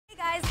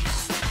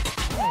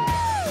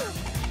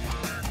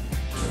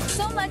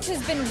So much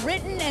has been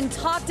written and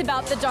talked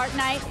about The Dark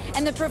Knight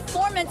and the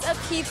performance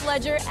of Heath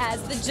Ledger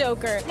as the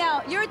Joker.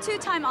 Now, you're a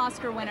two-time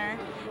Oscar winner,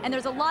 and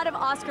there's a lot of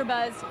Oscar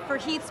buzz for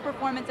Heath's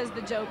performance as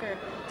the Joker.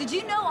 Did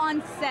you know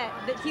on set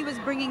that he was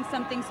bringing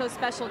something so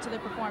special to the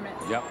performance?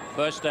 Yep,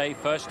 first day,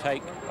 first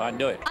take, I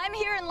knew it. I'm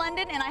here in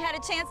London, and I had a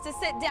chance to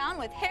sit down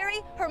with Harry,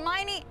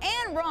 Hermione,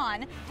 and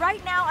Ron.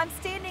 Right now, I'm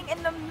standing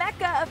in the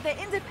mecca of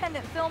the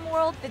independent film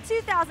world, the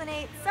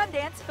 2008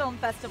 Sundance Film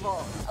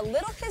Festival. A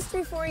little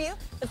history for you.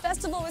 The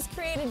festival was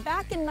created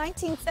back in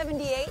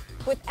 1978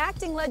 with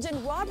acting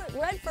legend Robert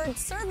Redford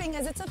serving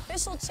as its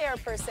official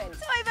chairperson.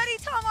 My buddy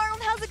Tom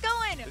Arnold, how's it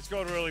going? It's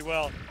going really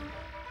well.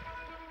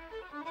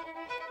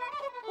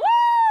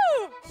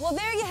 Woo! Well,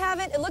 there you have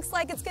it. It looks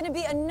like it's going to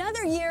be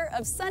another year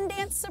of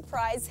Sundance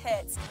surprise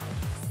hits.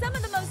 Some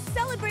of the most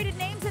celebrated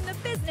names in the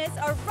business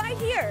are right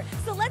here.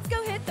 So let's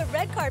go hit the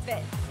red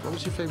carpet. What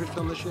was your favorite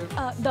film this year?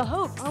 The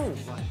Hoax. Oh.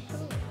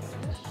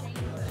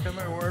 Come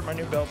here, wear my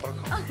new belt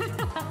buckle.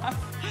 That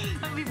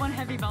would be one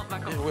heavy belt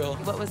buckle. It will.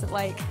 What was it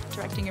like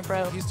directing your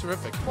bro? He's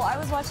terrific. Well, I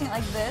was watching it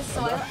like this,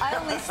 so I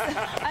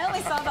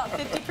only saw about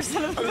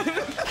 50% of the movie.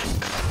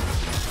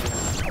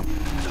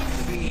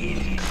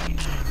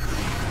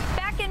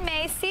 Back in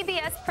May,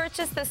 CBS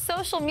purchased the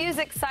social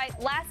music site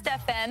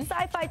Last.fm.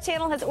 Sci-Fi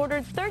Channel has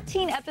ordered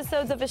 13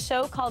 episodes of a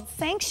show called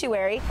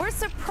Sanctuary. We're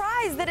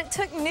surprised that it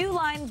took New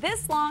Line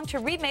this long to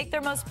remake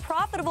their most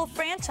profitable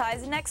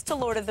franchise next to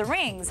Lord of the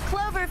Rings.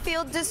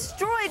 Cloverfield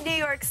destroyed New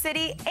York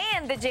City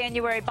and the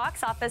January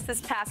box office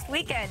this past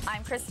weekend.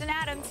 I'm Kristin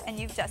Adams, and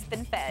you've just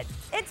been fed.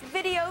 It's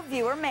Video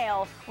Viewer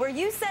Mail, where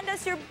you send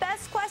us your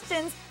best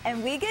questions,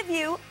 and we give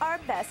you our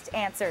best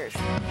answers.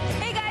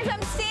 Hey guys,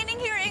 I'm standing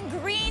here in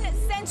Green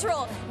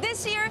Central.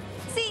 This year,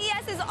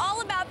 CES is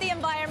all about the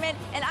environment,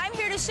 and I'm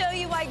here to show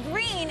you why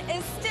green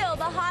is still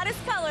the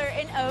hottest color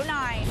in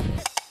 '09.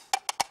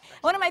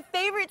 One of my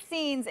favorite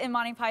scenes in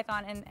Monty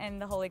Python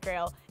and the Holy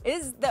Grail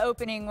is the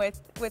opening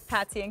with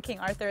Patsy and King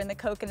Arthur and the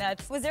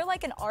coconuts. Was there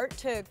like an art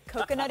to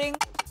coconutting?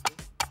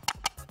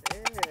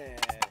 Yeah.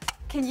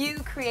 Can you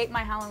create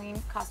my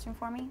Halloween costume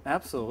for me?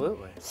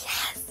 Absolutely.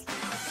 Yes!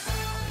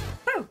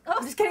 Ooh, oh,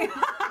 I'm just kidding.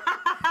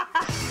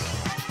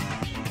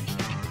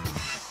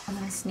 I'm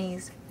gonna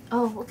sneeze.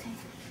 Oh, okay.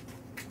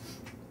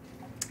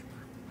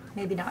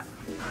 Maybe not.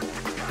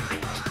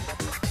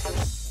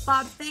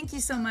 Bob, thank you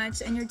so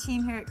much, and your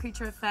team here at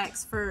Creature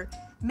Effects for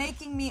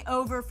making me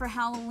over for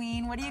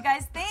Halloween. What do you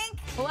guys think?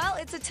 Well,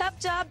 it's a tough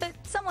job, but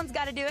someone's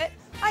got to do it.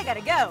 I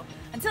gotta go.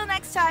 Until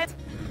next time.